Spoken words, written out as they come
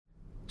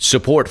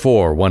Support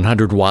for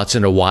 100 Watts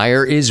and a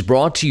Wire is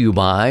brought to you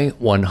by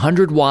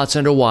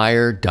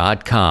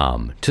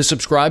 100wattsandawire.com. To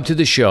subscribe to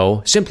the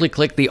show, simply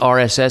click the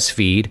RSS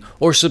feed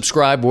or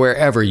subscribe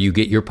wherever you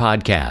get your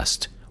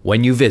podcast.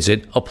 When you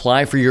visit,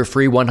 apply for your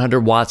free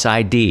 100 Watts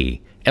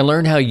ID and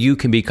learn how you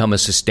can become a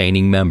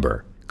sustaining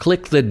member.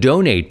 Click the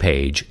donate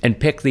page and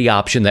pick the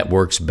option that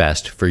works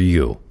best for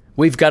you.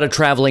 We've got a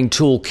traveling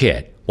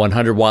toolkit,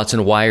 100 Watts and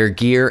a Wire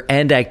gear,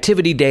 and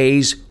activity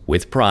days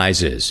with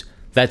prizes.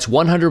 That's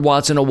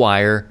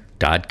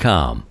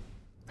 100wattsandawire.com.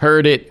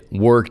 Heard it,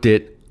 worked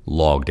it,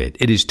 logged it.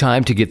 It is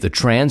time to get the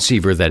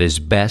transceiver that is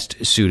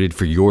best suited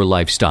for your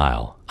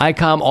lifestyle.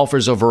 ICOM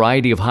offers a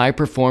variety of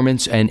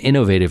high-performance and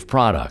innovative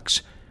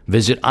products.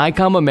 Visit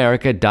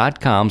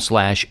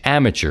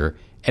icomamerica.com/amateur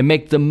and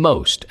make the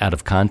most out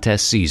of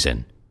contest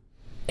season.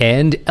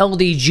 And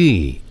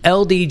LDG.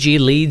 LDG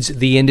leads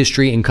the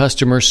industry in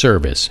customer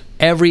service.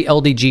 Every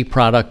LDG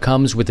product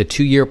comes with a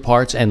 2-year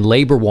parts and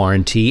labor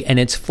warranty, and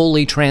it's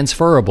fully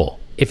transferable.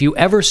 If you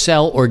ever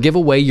sell or give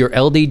away your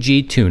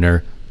LDG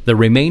tuner, the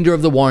remainder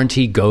of the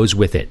warranty goes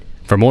with it.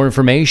 For more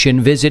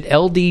information, visit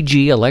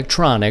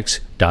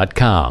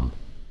ldgelectronics.com.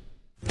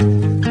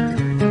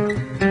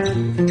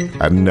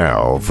 And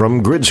now,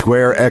 from Grid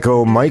Square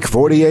Echo Mike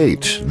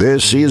 48,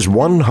 this is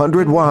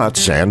 100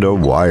 Watts and a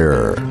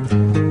Wire.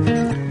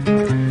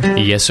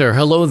 Yes, sir.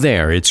 Hello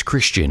there. It's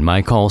Christian.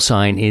 My call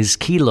sign is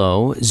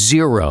Kilo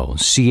Zero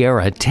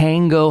Sierra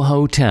Tango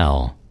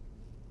Hotel.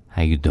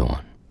 How you doing?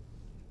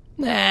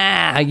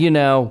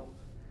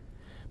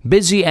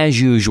 Busy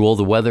as usual.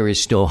 The weather is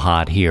still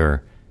hot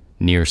here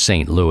near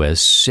St.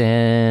 Louis,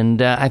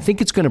 and I think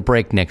it's going to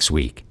break next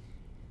week.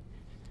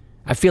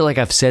 I feel like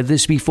I've said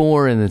this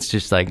before, and it's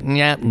just like,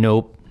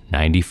 nope,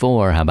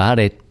 94. How about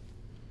it?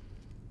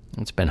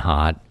 It's been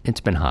hot.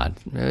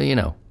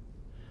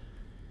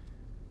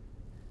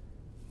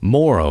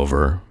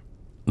 Moreover,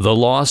 the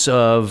loss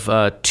of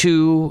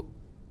 2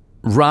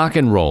 rock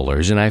and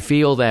rollers, and I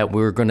feel that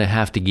we're going to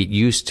have to get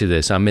used to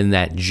this. I'm in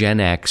that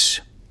Gen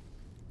X,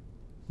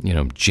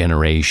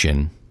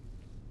 generation.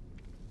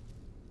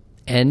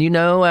 And,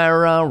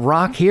 our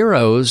rock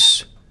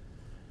heroes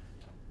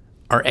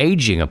are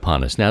aging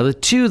upon us. Now, the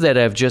 2 that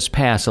have just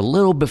passed a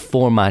little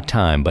before my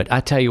time, but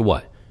I tell you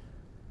what,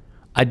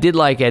 I did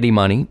like Eddie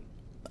Money.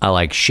 I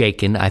like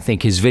Shakin'. I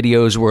think his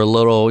videos were a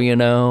little,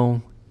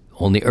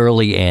 on the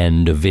early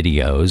end of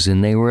videos,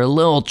 and they were a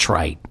little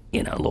trite, a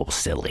little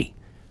silly.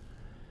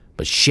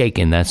 But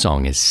Shakin', that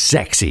song is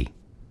sexy.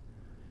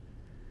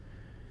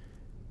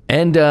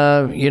 And,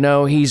 he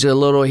was a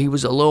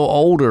little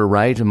older,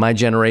 right, in my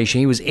generation.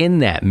 He was in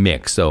that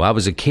mix, though. I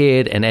was a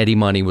kid, and Eddie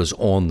Money was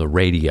on the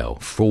radio,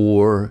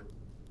 for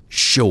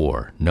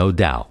sure, no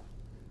doubt.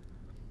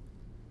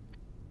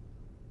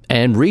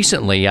 And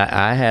recently,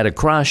 I had a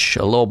crush,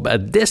 a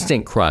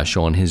distant crush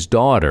on his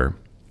daughter,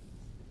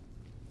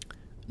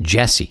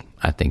 Jessie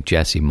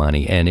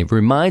Money. And it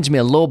reminds me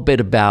a little bit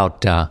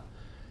about how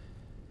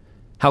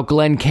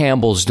Glenn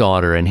Campbell's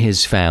daughter and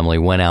his family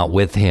went out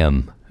with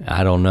him.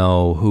 I don't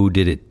know who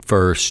did it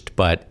first,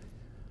 but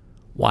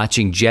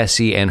watching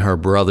Jessie and her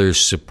brothers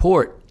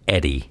support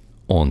Eddie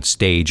on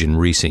stage in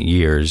recent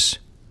years.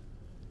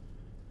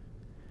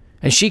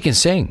 And she can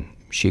sing.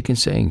 She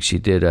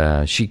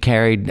did. She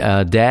carried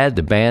Dad.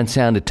 The band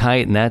sounded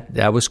tight, and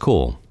that was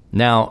cool.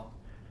 Now,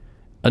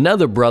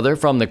 another brother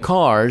from the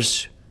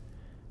Cars,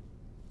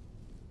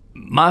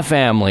 my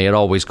family had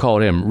always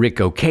called him Ric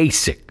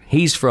Ocasek.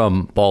 He's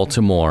from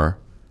Baltimore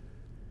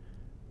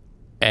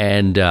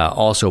and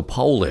also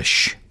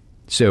Polish.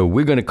 So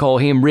we're going to call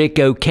him Ric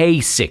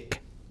Ocasek.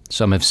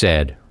 Some have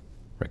said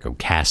Ric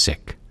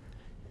Ocasek.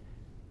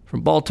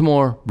 From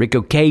Baltimore, Ric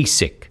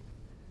Ocasek.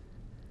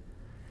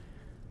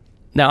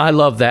 Now, I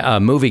love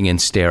that. Moving in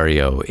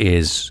Stereo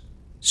is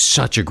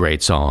such a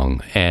great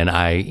song. And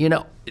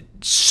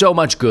so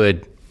much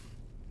good.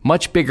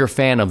 Much bigger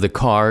fan of the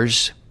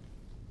Cars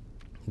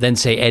than,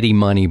 say, Eddie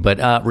Money.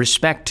 But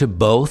respect to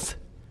both.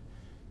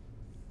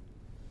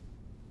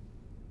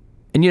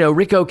 And,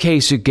 Ric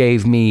Ocasek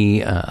gave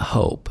me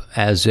hope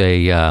as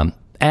a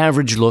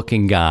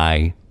average-looking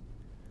guy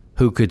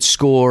who could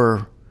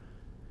score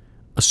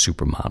a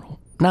supermodel.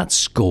 Not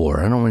score,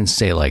 I don't want to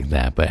say it like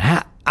that, but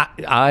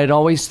I'd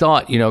always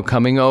thought,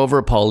 coming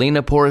over,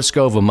 Paulina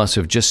Poroskova must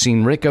have just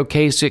seen Ric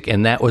Ocasek,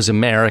 and that was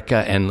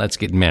America, and let's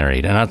get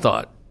married. And I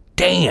thought,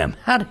 damn,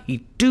 how did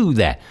he do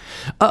that?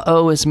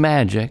 It's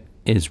magic.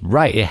 It's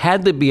right. It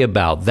had to be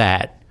about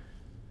that.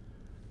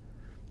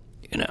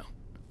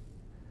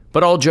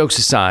 But all jokes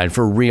aside,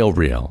 for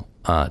real,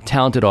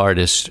 talented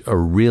artist, a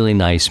really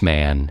nice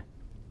man.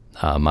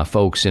 My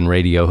folks in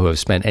radio who have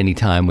spent any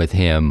time with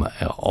him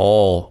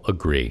all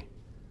agree.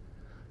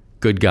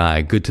 Good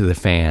guy, good to the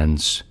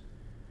fans.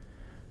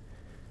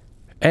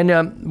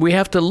 And we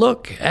have to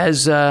look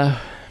as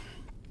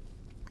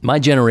my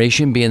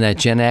generation being that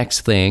Gen X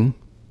thing.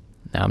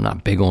 Now, I'm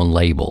not big on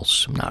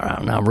labels.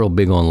 I'm not real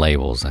big on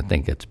labels. I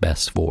think it's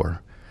best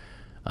for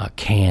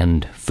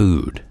canned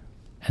food,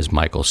 as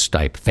Michael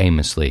Stipe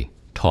famously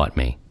taught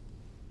me.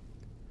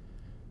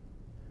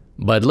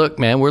 But look,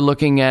 man,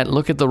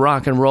 look at the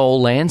rock and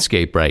roll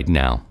landscape right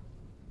now.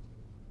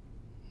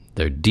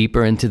 They're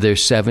deeper into their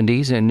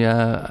 70s,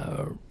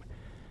 and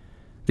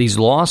these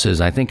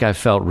losses, I think I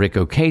felt Ric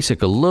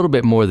Ocasek a little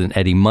bit more than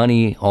Eddie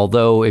Money,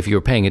 although if you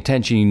were paying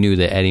attention, you knew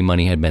that Eddie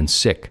Money had been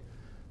sick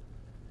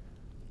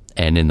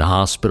and in the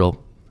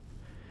hospital.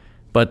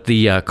 But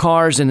the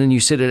Cars, and then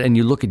you sit and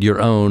you look at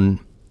your own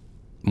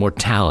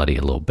mortality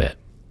a little bit.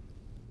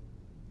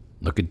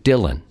 Look at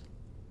Dylan.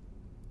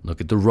 Look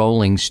at the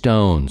Rolling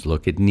Stones.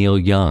 Look at Neil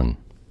Young.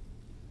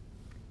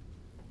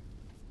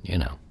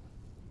 I'm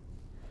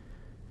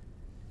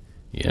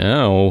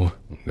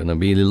going to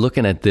be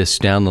looking at this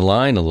down the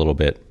line a little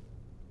bit.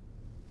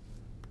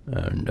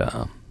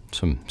 And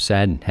some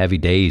sad, heavy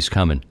days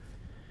coming.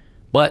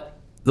 But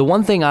the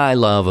one thing I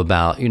love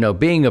about,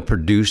 being a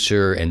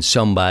producer and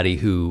somebody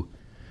who,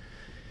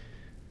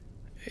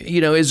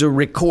 is a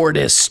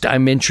recordist,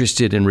 I'm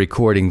interested in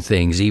recording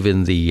things,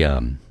 even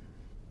the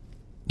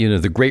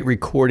the great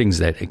recordings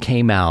that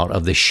came out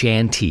of the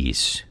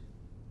shanties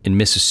in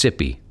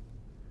Mississippi.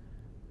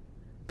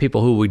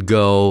 People who would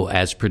go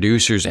as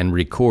producers and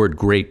record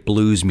great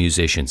blues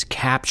musicians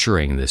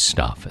capturing this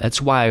stuff. That's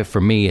why,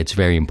 for me, it's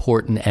very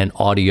important, and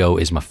audio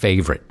is my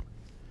favorite.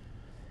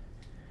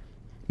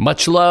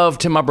 Much love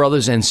to my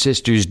brothers and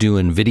sisters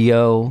doing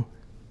video.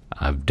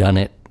 I've done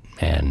it,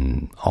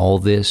 and all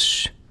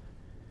this.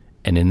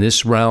 And in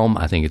this realm,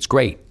 I think it's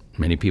great.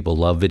 Many people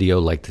love video,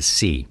 like to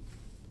see.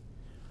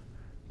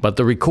 But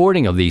the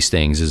recording of these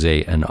things is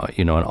an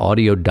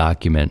audio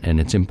document, and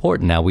it's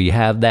important. Now we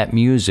have that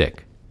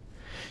music.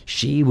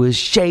 She was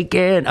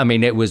shaking. I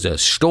mean, it was a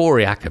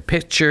story I could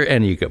picture,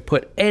 and you could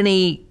put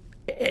any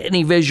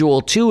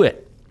visual to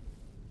it.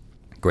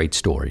 Great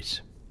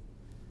stories.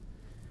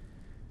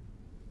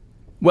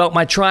 Well,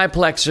 my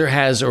triplexer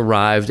has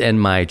arrived, and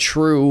my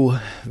true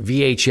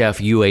VHF,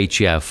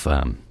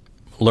 UHF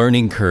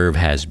learning curve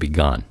has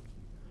begun.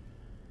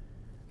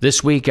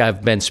 This week,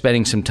 I've been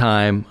spending some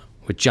time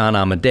with John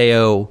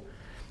Amadeo,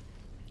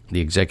 the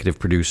executive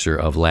producer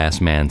of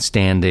Last Man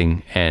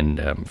Standing,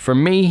 and for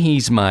me,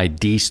 he's my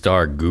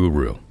D-Star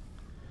guru.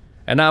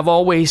 And I've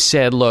always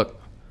said, look,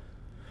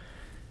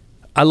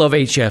 I love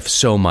HF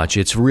so much,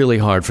 it's really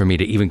hard for me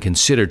to even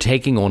consider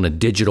taking on a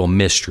digital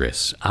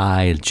mistress.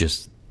 I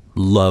just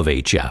love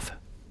HF.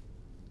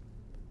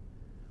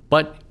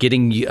 But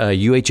getting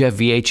UHF,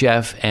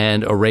 VHF,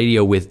 and a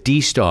radio with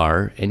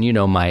D-Star, and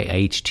my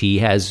HT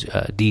has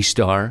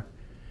D-Star,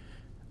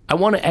 I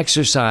want to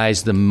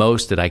exercise the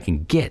most that I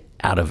can get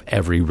out of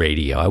every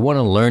radio. I want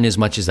to learn as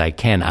much as I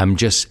can. I'm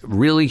just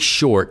really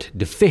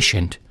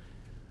deficient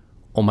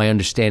on my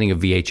understanding of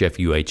VHF,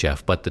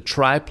 UHF. But the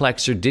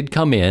triplexer did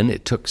come in.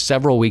 It took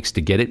several weeks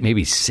to get it,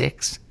 maybe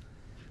 6.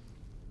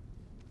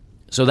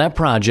 So that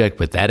project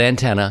with that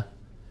antenna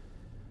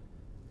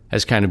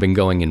has kind of been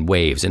going in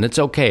waves. And it's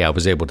okay. I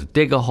was able to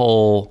dig a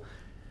hole.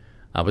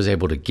 I was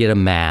able to get a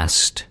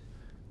mast.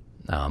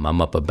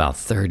 I'm up about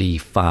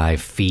 35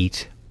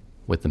 feet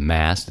with the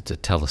mast. It's a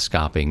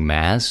telescoping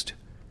mast.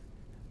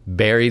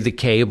 Bury the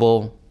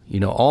cable,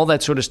 all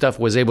that sort of stuff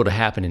was able to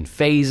happen in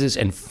phases.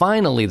 And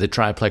finally, the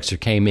triplexer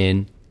came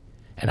in,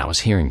 and I was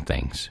hearing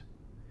things.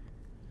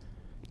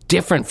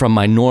 Different from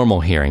my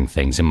normal hearing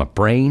things. In my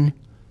brain,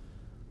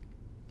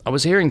 I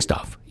was hearing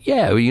stuff.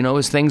 Yeah, it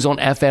was things on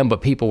FM,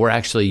 but people were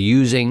actually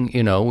using,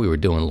 we were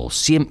doing a little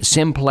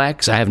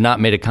simplex. I have not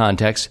made a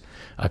contact.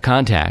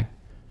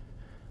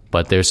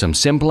 But there's some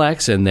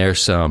simplex and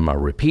there's some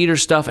repeater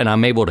stuff, and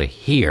I'm able to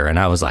hear. And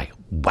I was like,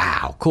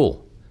 wow,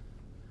 cool.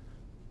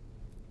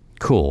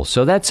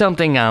 So that's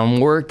something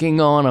I'm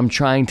working on. I'm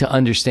trying to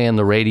understand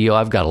the radio.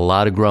 I've got a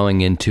lot of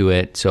growing into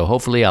it. So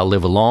hopefully I'll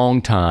live a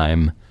long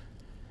time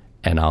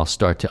and I'll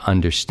start to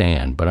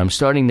understand. But I'm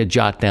starting to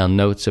jot down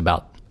notes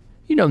about,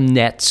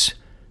 nets,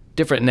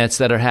 different nets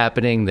that are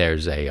happening.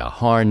 There's a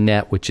HARN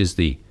net, which is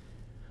the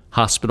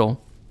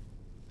Hospital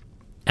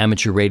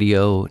Amateur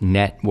Radio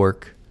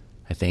Network.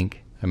 I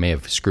think I may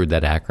have screwed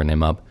that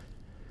acronym up.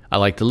 I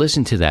like to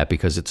listen to that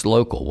because it's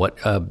local. What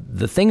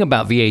the thing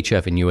about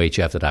VHF and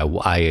UHF that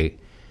I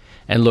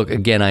and look,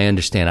 again, I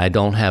understand I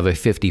don't have a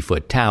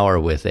 50-foot tower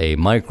with a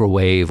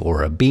microwave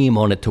or a beam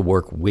on it to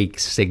work weak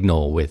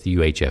signal with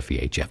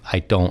UHF, VHF.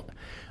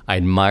 I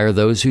admire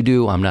those who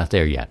do. I'm not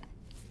there yet.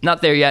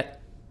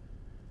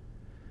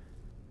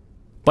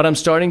 But I'm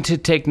starting to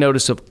take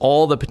notice of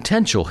all the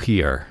potential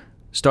here.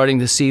 Starting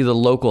to see the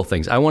local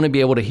things. I want to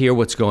be able to hear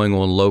what's going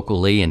on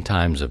locally in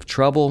times of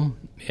trouble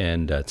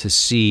and to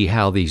see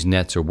how these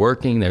nets are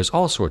working. There's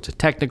all sorts of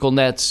technical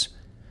nets.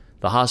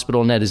 The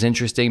hospital net is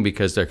interesting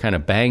because they're kind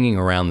of banging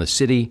around the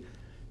city,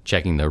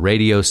 checking the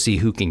radio, see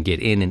who can get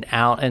in and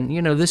out. And,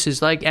 this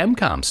is like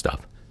MCOM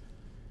stuff.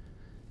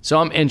 So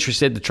I'm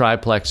interested. The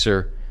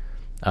triplexer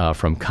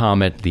from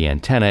Comet, the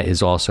antenna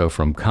is also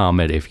from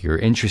Comet. If you're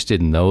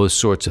interested in those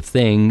sorts of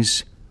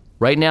things,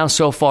 right now,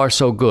 so far,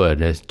 so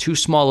good. It's too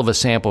small of a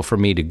sample for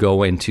me to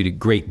go into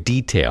great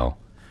detail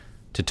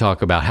to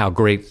talk about how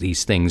great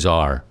these things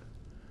are.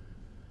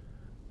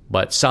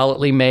 But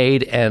solidly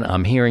made, and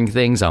I'm hearing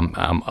things. I'm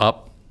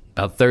up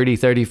About 30,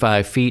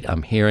 35 feet,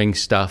 I'm hearing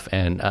stuff,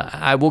 and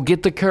I will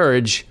get the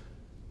courage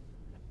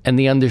and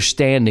the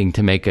understanding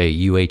to make a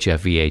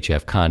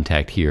UHF-VHF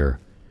contact here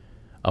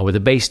with a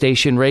base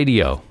station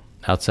radio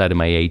outside of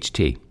my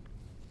HT.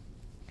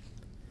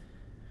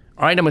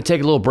 All right, I'm going to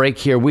take a little break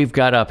here. We've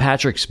got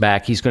Patrick's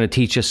back. He's going to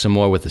teach us some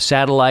more with the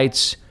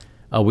satellites.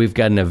 We've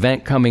got an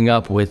event coming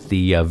up with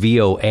the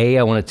VOA.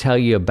 I want to tell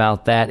you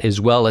about that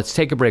as well. Let's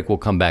take a break. We'll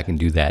come back and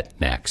do that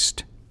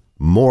next.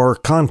 More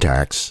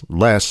contacts,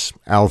 less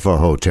Alpha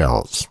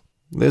Hotels.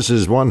 This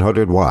is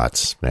 100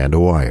 watts and a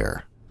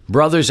wire.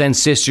 Brothers and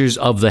sisters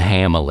of the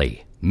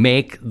Hamily,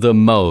 make the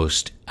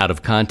most out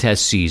of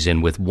contest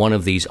season with one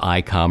of these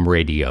ICOM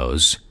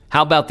radios.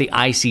 How about the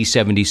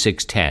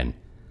IC7610?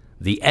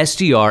 The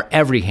SDR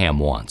every ham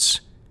wants.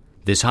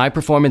 This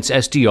high-performance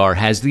SDR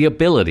has the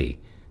ability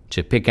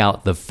to pick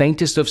out the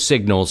faintest of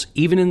signals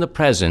even in the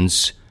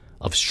presence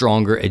of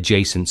stronger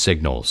adjacent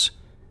signals.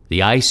 The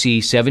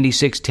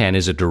IC7610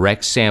 is a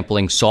direct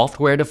sampling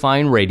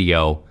software-defined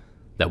radio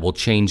that will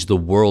change the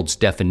world's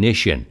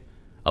definition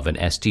of an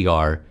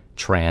SDR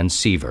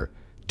transceiver.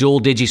 Dual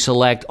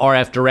DigiSelect,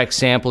 RF direct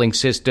sampling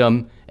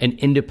system, an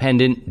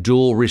independent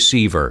dual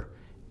receiver.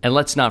 And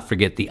let's not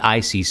forget the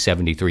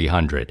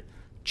IC7300.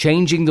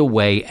 Changing the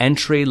way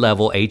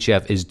entry-level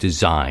HF is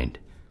designed.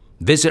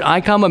 Visit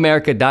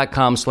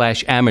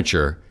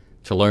ICOMAmerica.com/amateur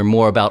to learn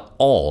more about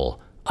all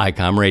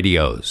ICOM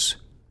radios.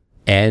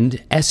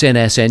 And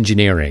SNS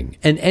Engineering,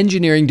 an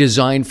engineering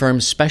design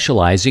firm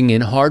specializing in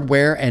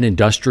hardware and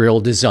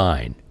industrial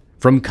design.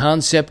 From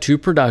concept to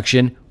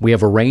production, we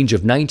have a range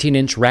of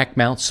 19-inch rack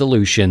mount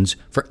solutions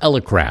for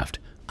Elecraft,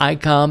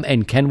 ICOM,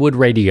 and Kenwood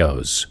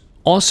radios.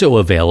 Also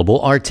available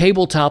are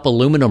tabletop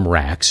aluminum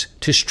racks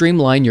to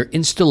streamline your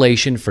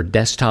installation for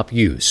desktop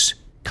use.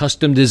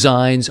 Custom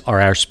designs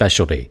are our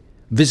specialty.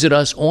 Visit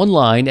us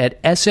online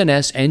at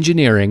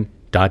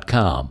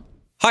snsengineering.com.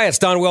 Hi, it's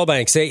Don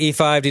Welbanks,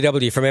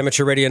 AE5DW from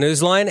Amateur Radio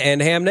Newsline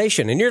and Ham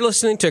Nation, and you're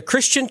listening to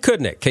Christian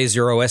Kudnick,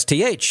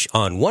 K0STH,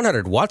 on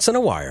 100 Watts and a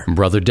Wire.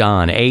 Brother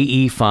Don,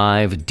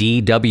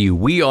 AE5DW.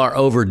 We are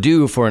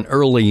overdue for an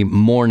early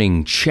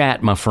morning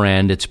chat, my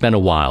friend. It's been a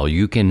while.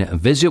 You can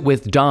visit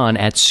with Don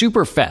at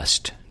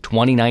Superfest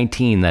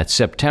 2019. That's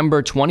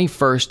September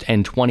 21st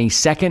and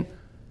 22nd,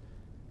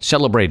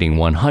 celebrating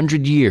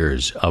 100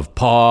 years of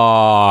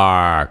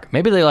PARC.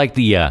 Maybe they like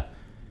the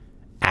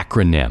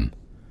acronym.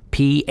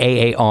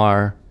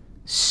 PAARC.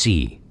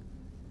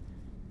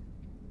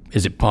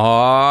 Is it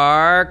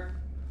PARC?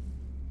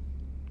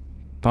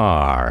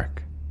 PARC.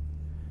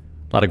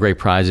 A lot of great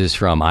prizes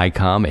from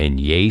ICOM and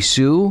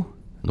Yaesu.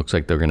 Looks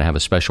like they're going to have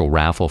a special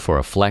raffle for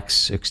a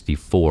Flex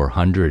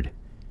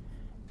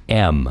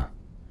 6400M.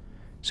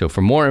 So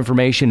for more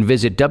information,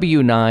 visit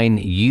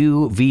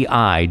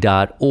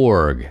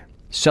w9uvi.org.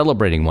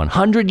 Celebrating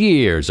 100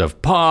 years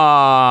of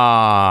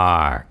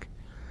PARC.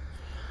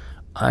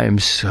 I'm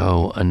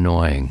so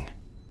annoying.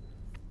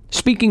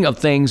 Speaking of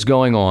things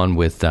going on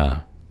with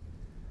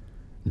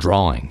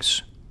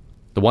drawings,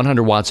 the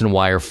 100 Watts and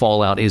Wire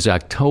Fallout is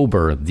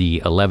October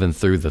the 11th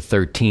through the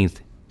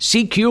 13th.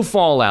 CQ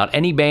Fallout,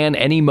 any band,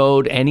 any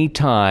mode, any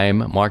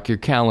time. Mark your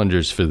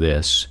calendars for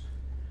this.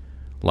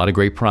 A lot of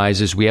great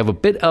prizes. We have a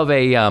bit of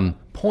a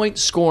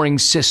point-scoring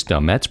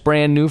system. That's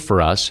brand new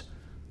for us.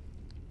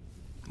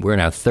 We're in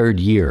our third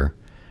year.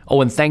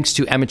 Oh, and thanks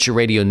to Amateur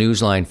Radio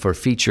Newsline for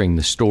featuring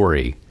the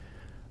story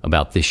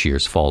about this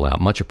year's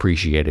Fallout. Much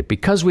appreciated.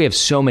 Because we have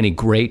so many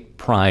great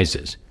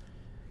prizes,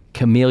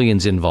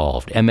 Chameleons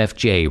involved,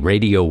 MFJ,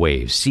 Radio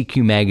Waves,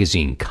 CQ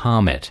Magazine,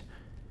 Comet,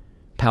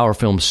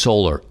 PowerFilm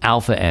Solar,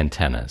 Alpha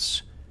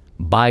Antennas,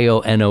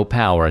 Bio-NO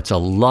Power. It's a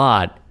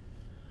lot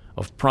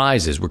of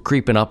prizes. We're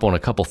creeping up on a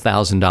couple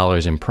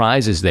 $1,000s in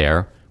prizes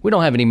there. We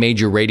don't have any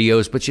major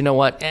radios, but you know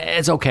what?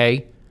 It's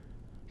okay.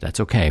 That's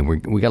okay.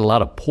 We got a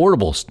lot of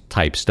portable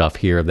type stuff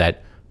here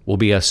that will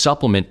be a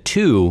supplement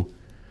to,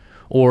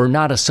 or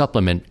not a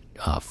supplement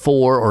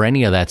for, or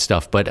any of that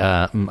stuff, but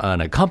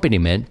an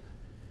accompaniment,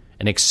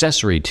 an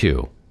accessory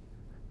to.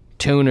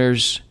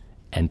 Tuners,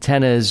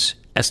 antennas,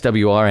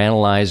 SWR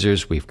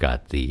analyzers. We've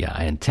got the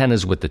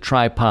antennas with the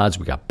tripods.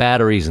 We got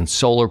batteries and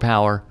solar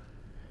power.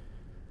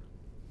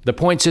 The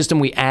point system,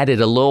 we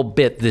added a little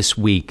bit this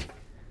week.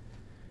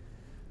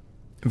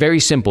 Very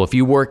simple. If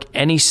you work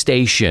any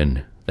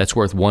station that's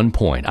worth 1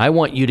 point, I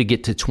want you to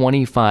get to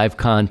 25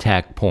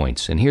 contact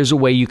points. And here's a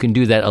way you can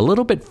do that a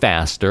little bit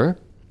faster.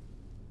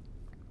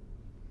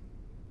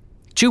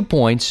 2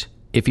 points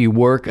if you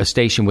work a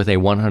station with a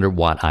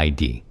 100-watt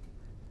ID.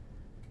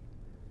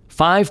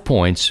 5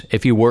 points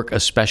if you work a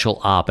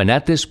special op. And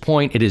at this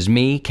point, it is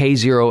me,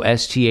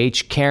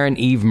 K0STH, Karen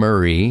Eve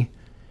Murray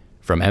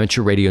from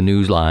Amateur Radio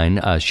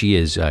Newsline. She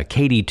is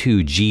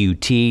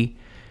KD2GUT,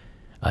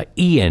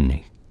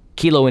 Ian,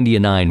 Kilo India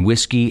 9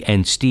 Whiskey,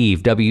 and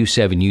Steve,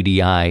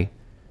 W7UDI.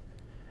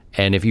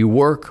 And if you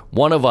work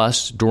one of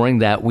us during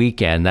that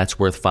weekend, that's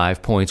worth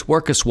 5 points.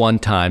 Work us one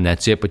time,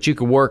 that's it. But you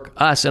can work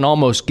us and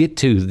almost get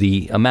to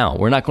the amount.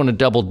 We're not going to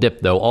double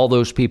dip, though. All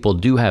those people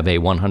do have a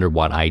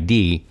 100-watt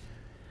ID.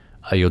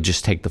 You'll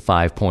just take the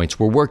 5 points.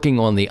 We're working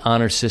on the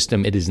honor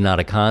system. It is not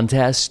a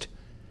contest.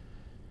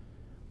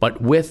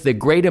 But with the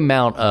great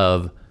amount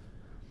of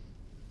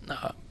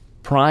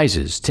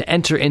prizes to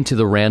enter into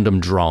the random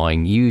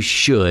drawing, you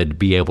should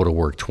be able to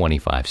work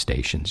 25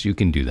 stations. You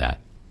can do that.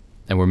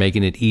 And we're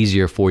making it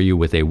easier for you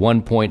with a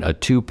 1-point, a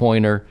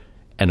 2-pointer,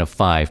 and a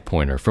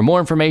 5-pointer. For more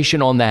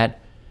information on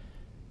that,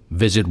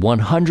 visit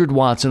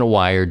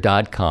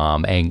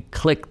 100wattsandawire.com and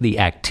click the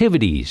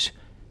Activities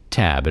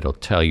tab. It'll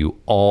tell you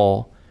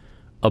all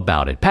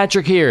about it.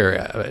 Patrick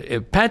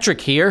here.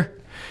 Patrick here.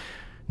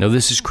 No,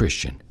 this is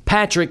Christian.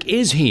 Patrick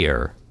is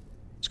here.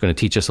 He's going to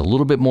teach us a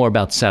little bit more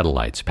about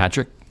satellites.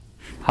 Patrick?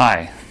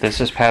 Hi,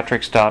 this is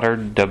Patrick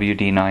Stoddard,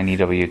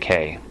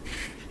 WD9EWK.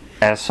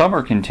 As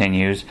summer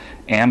continues,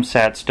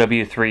 AMSAT's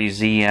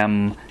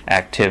W3ZM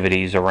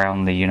activities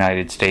around the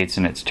United States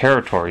and its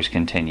territories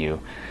continue.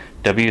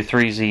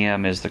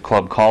 W3ZM is the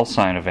club call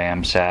sign of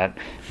AMSAT,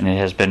 and it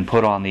has been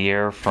put on the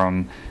air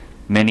from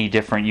many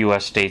different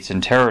U.S. states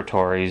and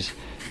territories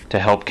to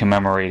help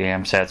commemorate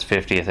AMSAT's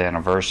 50th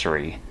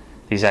anniversary.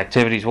 These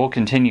activities will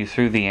continue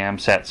through the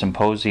AMSAT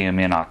Symposium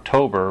in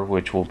October,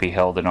 which will be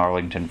held in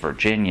Arlington,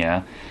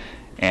 Virginia,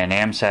 and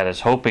AMSAT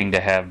is hoping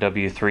to have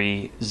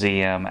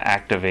W3ZM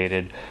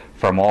activated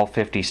from all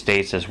 50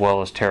 states as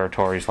well as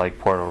territories like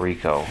Puerto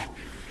Rico.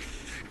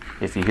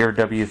 If you hear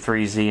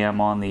W3ZM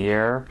on the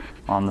air,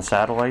 on the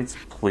satellites,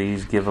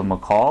 please give them a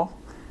call.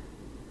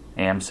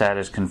 AMSAT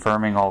is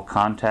confirming all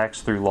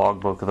contacts through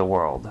Logbook of the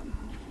World.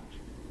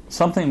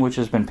 Something which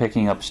has been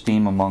picking up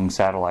steam among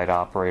satellite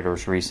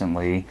operators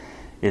recently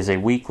is a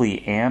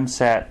weekly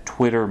AMSAT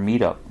Twitter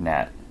meetup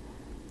net.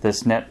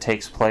 This net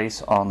takes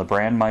place on the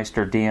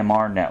Brandmeister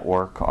DMR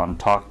network on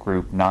talk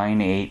group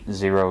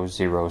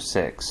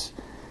 98006.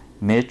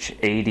 Mitch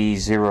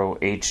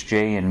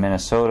AD0HJ in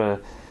Minnesota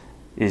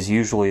is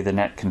usually the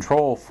net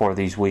control for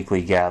these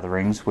weekly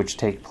gatherings, which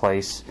take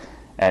place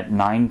at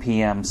 9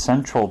 p.m.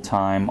 Central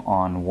Time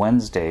on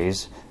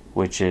Wednesdays,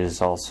 which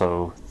is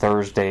also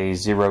Thursday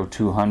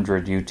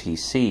 0200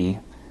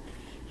 UTC.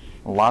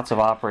 Lots of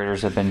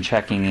operators have been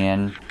checking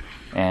in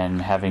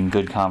and having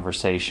good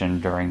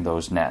conversation during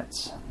those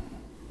nets.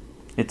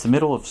 It's the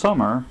middle of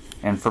summer,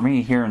 and for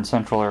me here in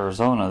Central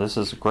Arizona, this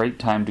is a great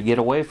time to get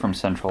away from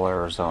Central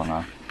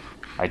Arizona.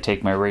 I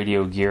take my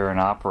radio gear and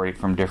operate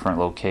from different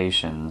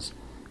locations.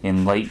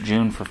 In late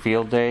June for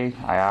field day,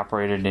 I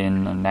operated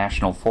in a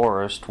national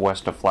forest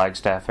west of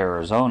Flagstaff,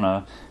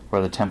 Arizona,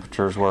 where the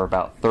temperatures were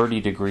about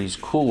 30 degrees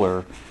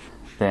cooler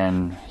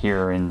than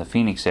here in the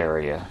Phoenix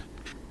area.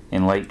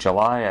 In late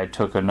July, I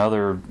took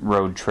another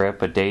road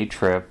trip, a day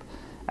trip,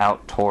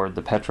 out toward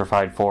the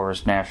Petrified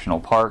Forest National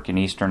Park in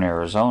eastern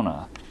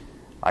Arizona.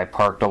 I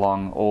parked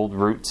along Old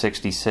Route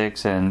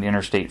 66 and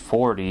Interstate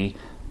 40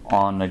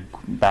 on the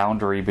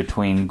boundary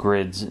between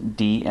grids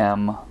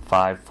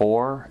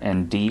DM54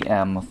 and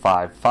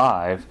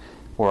DM55,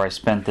 where I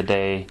spent the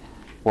day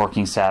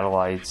working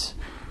satellites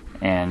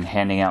and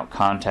handing out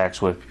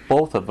contacts with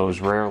both of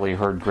those rarely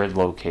heard grid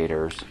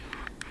locators,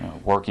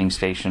 working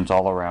stations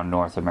all around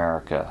North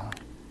America.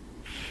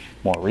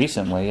 More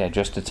recently, I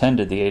just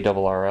attended the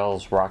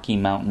ARRL's Rocky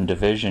Mountain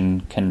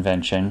Division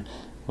Convention,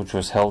 which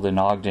was held in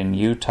Ogden,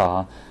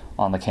 Utah,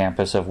 on the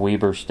campus of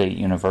Weber State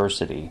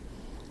University.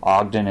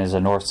 Ogden is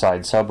a north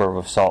side suburb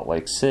of Salt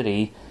Lake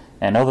City,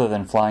 and other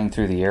than flying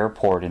through the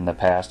airport in the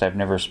past, I've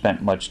never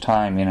spent much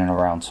time in and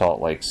around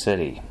Salt Lake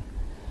City.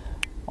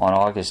 On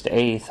August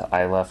 8th,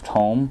 I left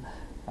home,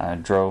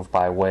 drove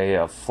by way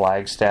of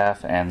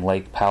Flagstaff and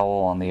Lake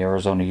Powell on the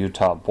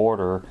Arizona-Utah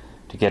border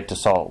to get to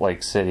Salt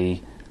Lake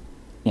City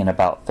in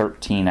about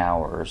 13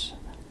 hours.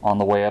 On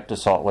the way up to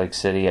Salt Lake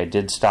City, I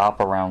did stop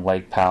around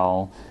Lake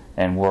Powell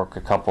and work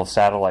a couple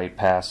satellite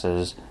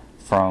passes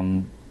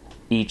from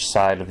each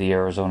side of the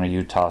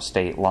Arizona-Utah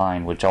state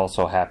line, which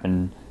also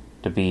happened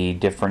to be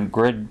different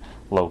grid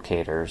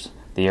locators,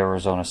 the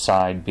Arizona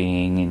side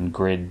being in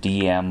grid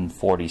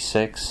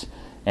DM46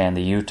 and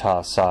the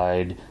Utah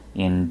side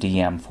in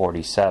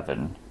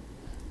DM47.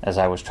 As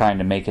I was trying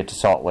to make it to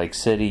Salt Lake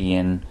City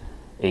in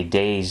a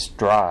day's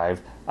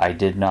drive, I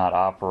did not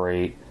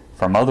operate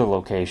from other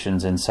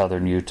locations in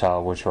southern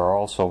Utah, which are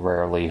also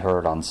rarely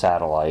heard on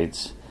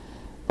satellites,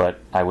 but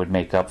I would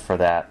make up for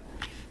that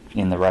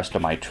in the rest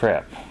of my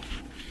trip.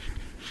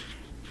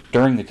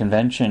 During the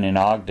convention in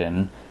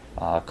Ogden,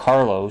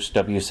 Carlos,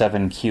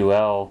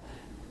 W7QL,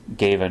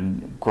 gave a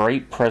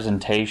great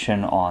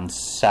presentation on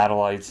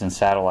satellites and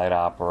satellite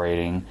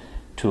operating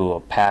to a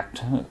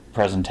packed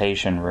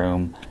presentation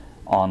room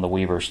on the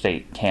Weber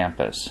State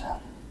campus.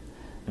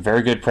 A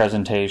very good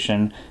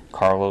presentation.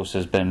 Carlos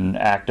has been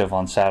active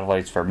on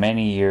satellites for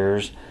many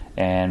years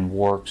and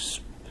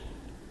works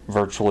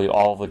virtually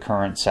all the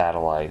current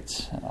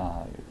satellites.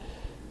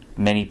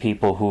 Many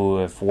people who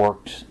have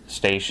worked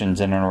stations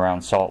in and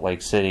around Salt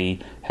Lake City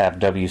have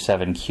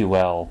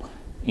W7QL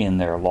in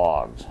their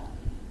logs.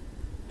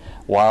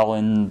 While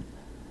in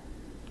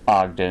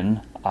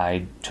Ogden,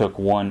 I took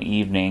one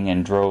evening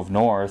and drove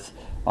north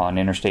on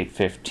Interstate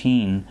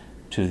 15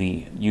 to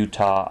the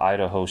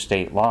Utah-Idaho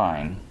state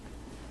line.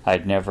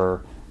 I'd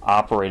never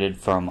operated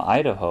from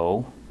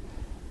Idaho.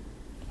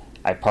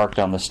 I parked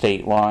on the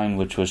state line,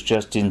 which was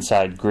just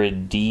inside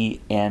grid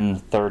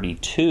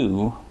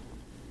DN32,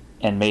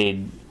 and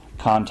made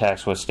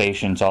contacts with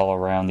stations all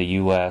around the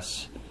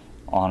U.S.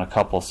 on a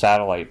couple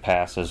satellite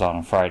passes on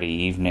a Friday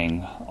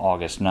evening,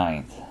 August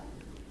 9th.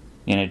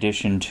 In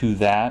addition to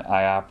that,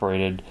 I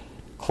operated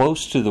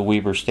close to the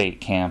Weber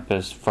State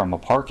campus from a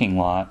parking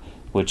lot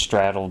which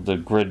straddled the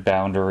grid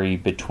boundary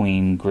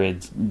between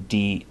grids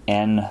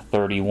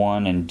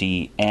DN31 and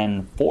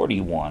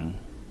DN41.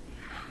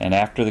 And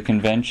after the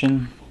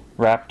convention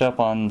wrapped up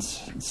on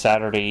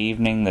Saturday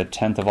evening, the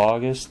 10th of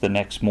August, the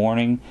next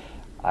morning,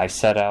 I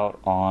set out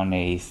on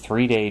a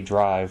 3-day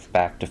drive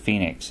back to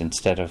Phoenix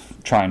instead of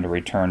trying to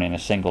return in a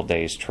single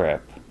day's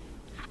trip.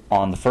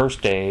 On the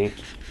first day,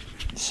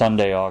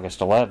 Sunday, August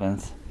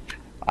 11th,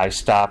 I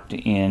stopped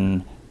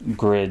in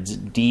grids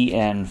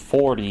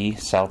DN40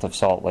 south of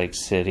Salt Lake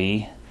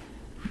City,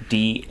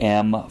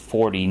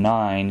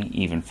 DM49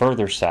 even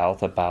further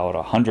south, about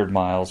 100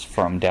 miles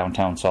from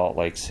downtown Salt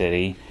Lake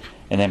City,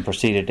 and then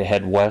proceeded to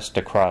head west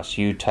across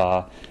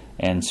Utah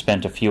and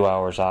spent a few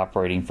hours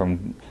operating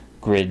from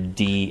grid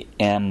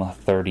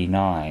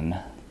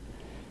DM39.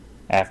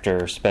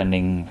 After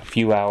spending a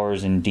few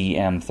hours in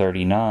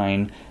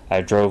DM39,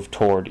 I drove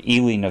toward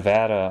Ely,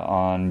 Nevada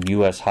on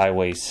US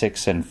Highway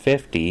 6 and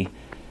 50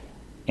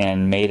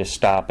 and made a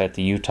stop at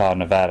the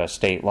Utah-Nevada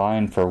state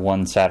line for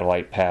one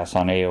satellite pass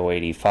on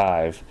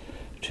AO85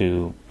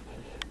 to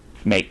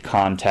make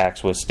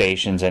contacts with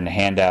stations and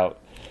hand out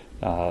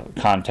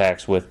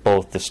contacts with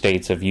both the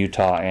states of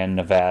Utah and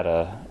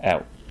Nevada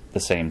at the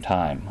same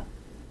time.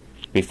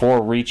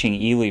 Before reaching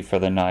Ely for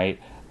the night,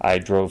 I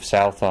drove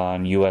south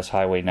on US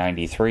Highway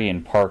 93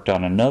 and parked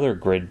on another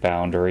grid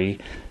boundary,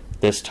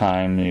 this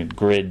time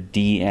grid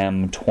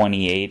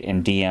DM28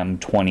 and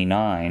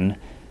DM29,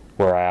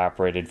 where I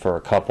operated for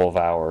a couple of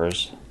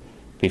hours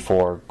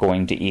before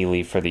going to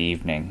Ely for the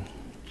evening.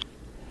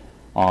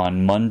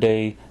 On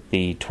Monday,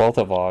 the 12th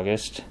of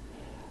August,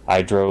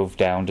 I drove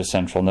down to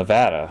central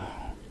Nevada.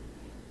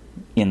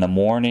 In the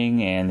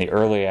morning and the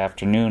early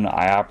afternoon,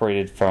 I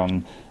operated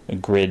from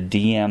grid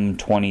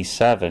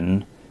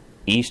DM27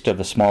 east of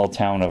the small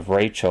town of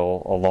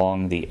Rachel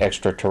along the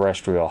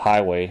extraterrestrial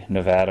highway,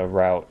 Nevada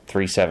Route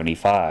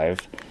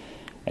 375.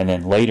 And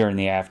then later in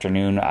the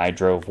afternoon, I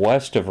drove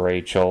west of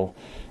Rachel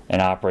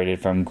and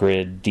operated from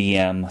grid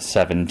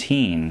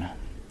DM17.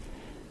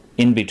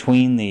 In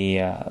between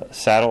the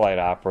satellite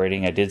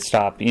operating, I did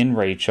stop in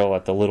Rachel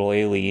at the Little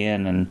Ailey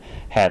Inn and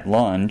had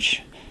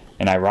lunch.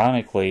 And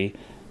ironically,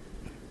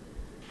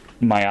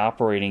 my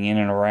operating in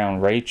and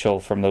around Rachel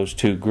from those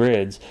two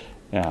grids,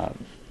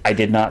 I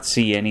did not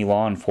see any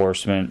law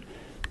enforcement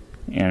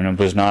and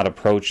was not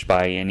approached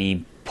by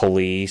any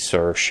police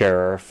or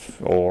sheriff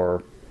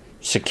or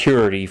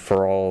security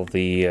for all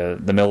the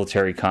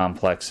military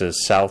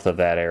complexes south of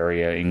that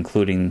area,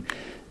 including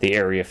the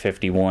Area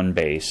 51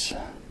 base.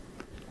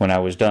 When I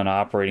was done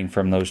operating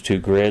from those two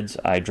grids,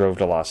 I drove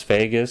to Las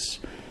Vegas,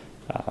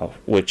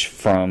 which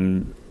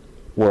from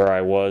where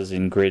I was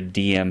in grid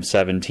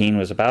DM17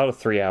 was about a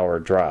 3-hour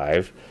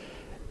drive,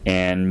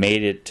 and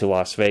made it to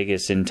Las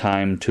Vegas in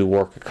time to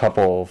work a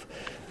couple of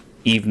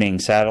evening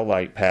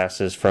satellite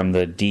passes from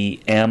the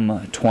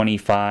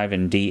DM25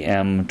 and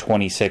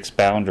DM26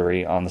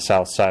 boundary on the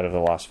south side of the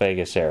Las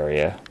Vegas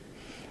area.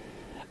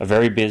 A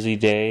very busy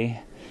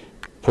day,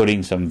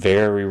 putting some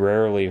very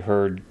rarely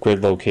heard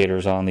grid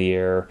locators on the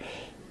air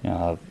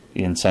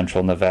in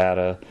central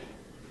Nevada,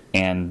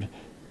 and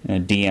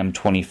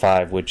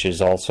DM25, which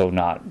is also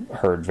not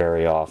heard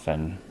very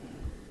often.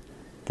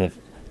 The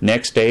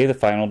next day, the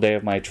final day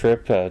of my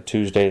trip,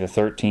 Tuesday the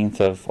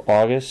 13th of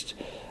August,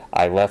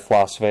 I left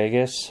Las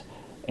Vegas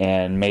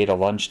and made a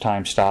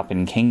lunchtime stop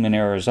in Kingman,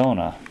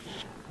 Arizona.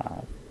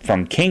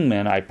 From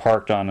Kingman, I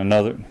parked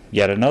on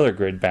yet another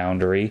grid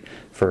boundary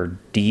for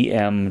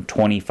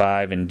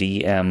DM25 and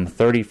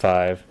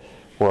DM35,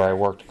 where I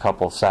worked a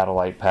couple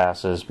satellite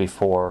passes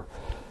before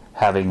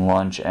having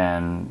lunch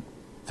and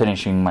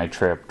finishing my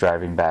trip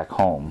driving back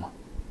home.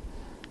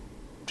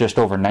 Just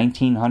over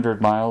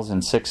 1,900 miles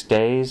in 6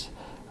 days,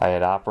 I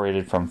had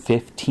operated from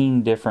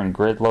 15 different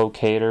grid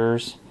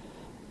locators,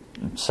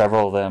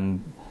 several of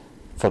them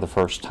for the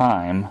first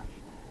time,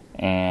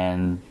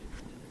 and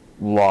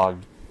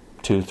logged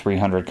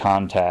 200-300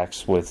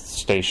 contacts with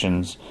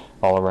stations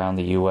all around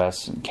the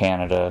U.S.,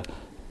 Canada,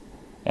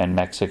 and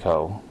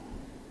Mexico.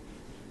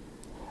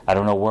 I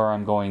don't know where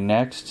I'm going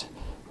next,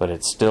 but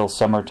it's still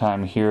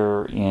summertime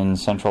here in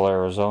central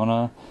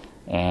Arizona,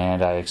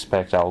 and I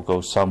expect I'll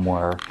go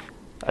somewhere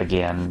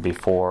again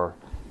before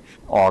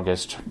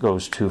August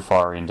goes too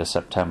far into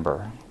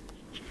September.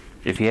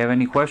 If you have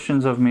any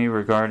questions of me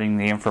regarding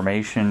the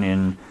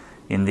information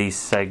in these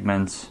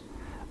segments,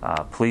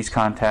 please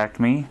contact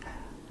me.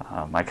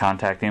 My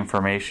contact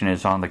information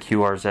is on the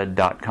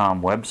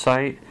QRZ.com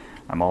website.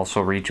 I'm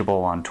also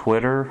reachable on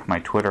Twitter. My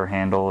Twitter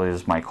handle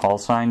is my call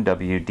sign,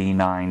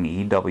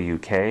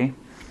 WD9EWK.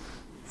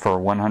 For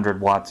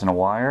 100 Watts in a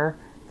Wire,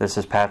 this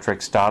is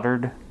Patrick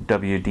Stoddard,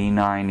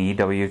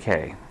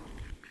 WD9EWK.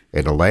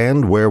 In a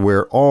land where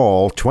we're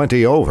all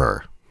 20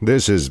 over,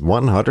 this is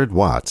 100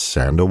 Watts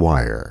and a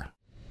Wire.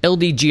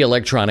 LDG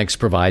Electronics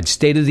provides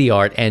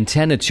state-of-the-art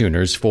antenna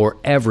tuners for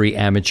every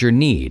amateur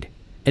need.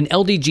 An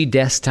LDG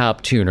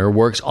desktop tuner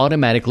works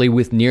automatically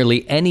with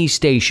nearly any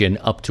station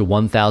up to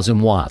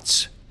 1,000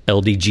 watts.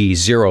 LDG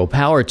Zero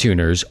Power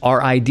tuners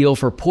are ideal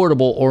for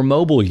portable or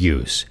mobile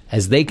use,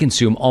 as they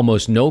consume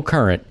almost no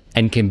current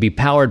and can be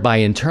powered by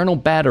internal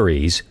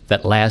batteries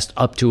that last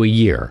up to a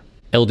year.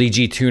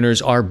 LDG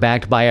tuners are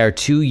backed by our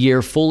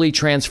 2-year fully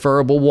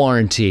transferable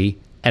warranty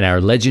and our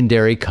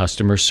legendary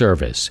customer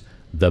service,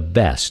 the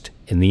best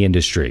in the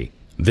industry.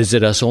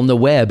 Visit us on the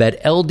web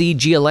at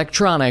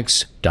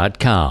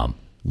ldgelectronics.com.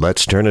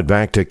 Let's turn it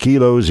back to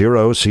Kilo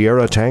Zero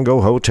Sierra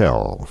Tango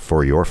Hotel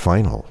for your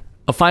final.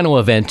 A final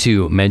event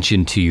to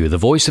mention to you, the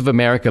Voice of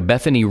America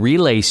Bethany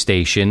Relay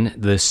Station,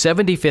 the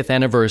 75th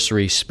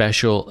anniversary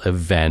special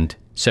event,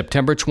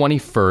 September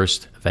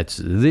 21st, that's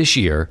this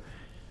year,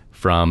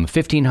 from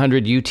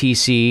 1500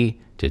 UTC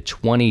to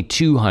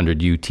 2200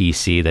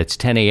 UTC, that's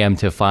 10 a.m.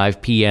 to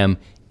 5 p.m.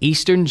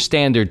 Eastern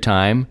Standard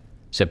Time,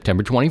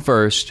 September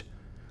 21st.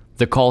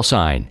 The call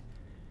sign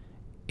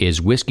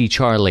is Whiskey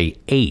Charlie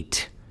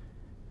 8,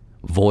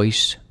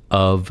 Voice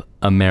of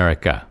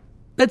America.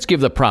 Let's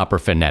give the proper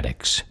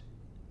phonetics.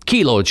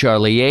 Kilo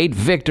Charlie 8,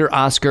 Victor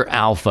Oscar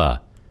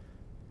Alpha.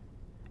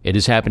 It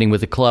is happening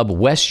with the club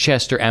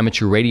Westchester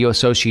Amateur Radio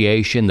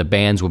Association. The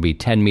bands will be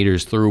 10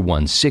 meters through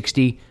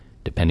 160,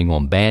 depending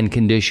on band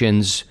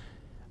conditions.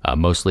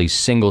 Mostly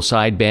single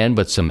sideband,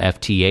 but some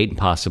FT8 and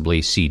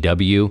possibly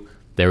CW.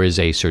 There is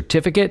a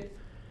certificate,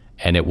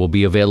 and it will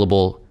be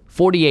available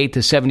 48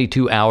 to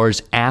 72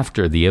 hours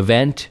after the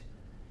event.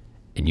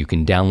 And you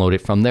can download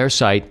it from their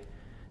site,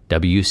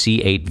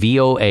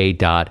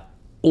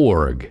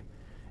 wc8voa.org.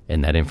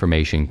 And that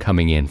information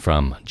coming in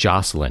from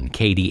Jocelyn,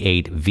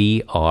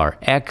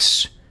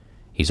 KD8VRX.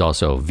 He's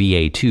also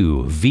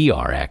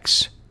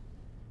VA2VRX.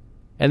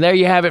 And there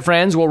you have it,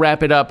 friends. We'll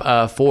wrap it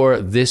up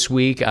for this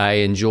week. I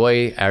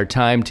enjoy our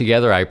time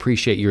together. I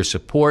appreciate your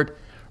support.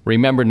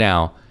 Remember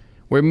now,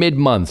 we're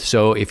mid-month,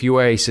 so if you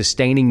are a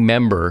sustaining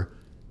member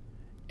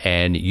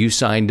and you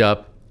signed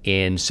up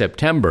in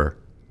September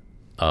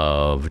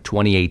of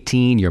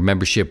 2018, your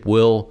membership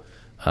will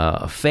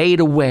fade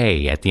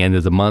away at the end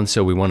of the month,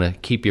 so we want to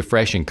keep you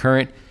fresh and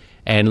current.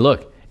 And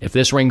look, if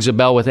this rings a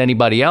bell with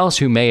anybody else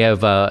who may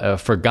have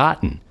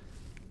forgotten,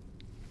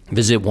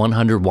 visit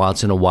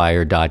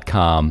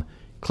 100wattsandawire.com,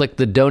 click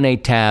the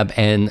donate tab,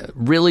 and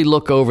really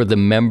look over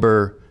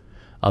the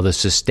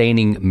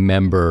sustaining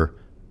member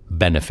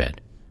benefit.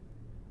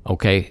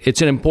 Okay,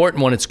 it's an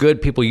important one. It's good.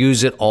 People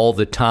use it all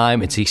the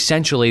time. It's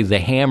essentially the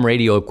ham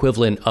radio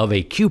equivalent of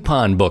a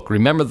coupon book.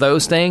 Remember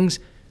those things?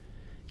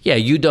 Yeah,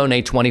 you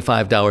donate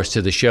 $25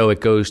 to the show.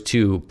 It goes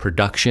to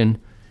production.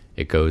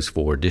 It goes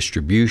for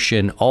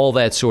distribution, all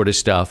that sort of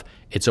stuff.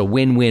 It's a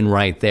win-win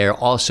right there.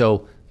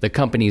 Also, the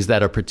companies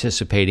that are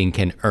participating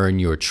can earn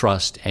your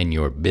trust and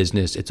your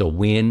business. It's a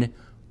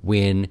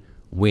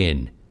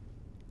win-win-win.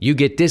 You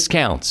get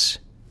discounts.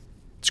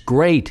 It's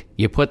great.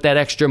 You put that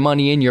extra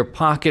money in your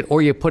pocket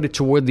or you put it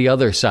toward the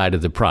other side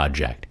of the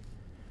project.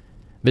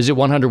 Visit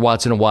 100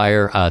 Watts and a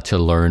Wire to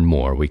learn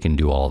more. We can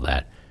do all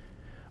that.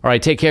 All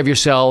right, take care of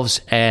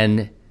yourselves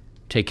and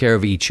take care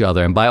of each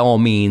other. And by all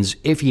means,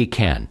 if you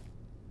can,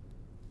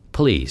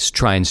 please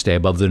try and stay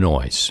above the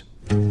noise.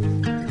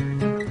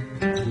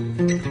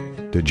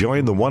 To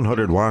join the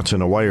 100 Watts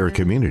and a Wire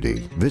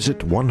community, visit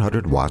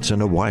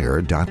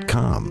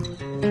 100wattsandawire.com.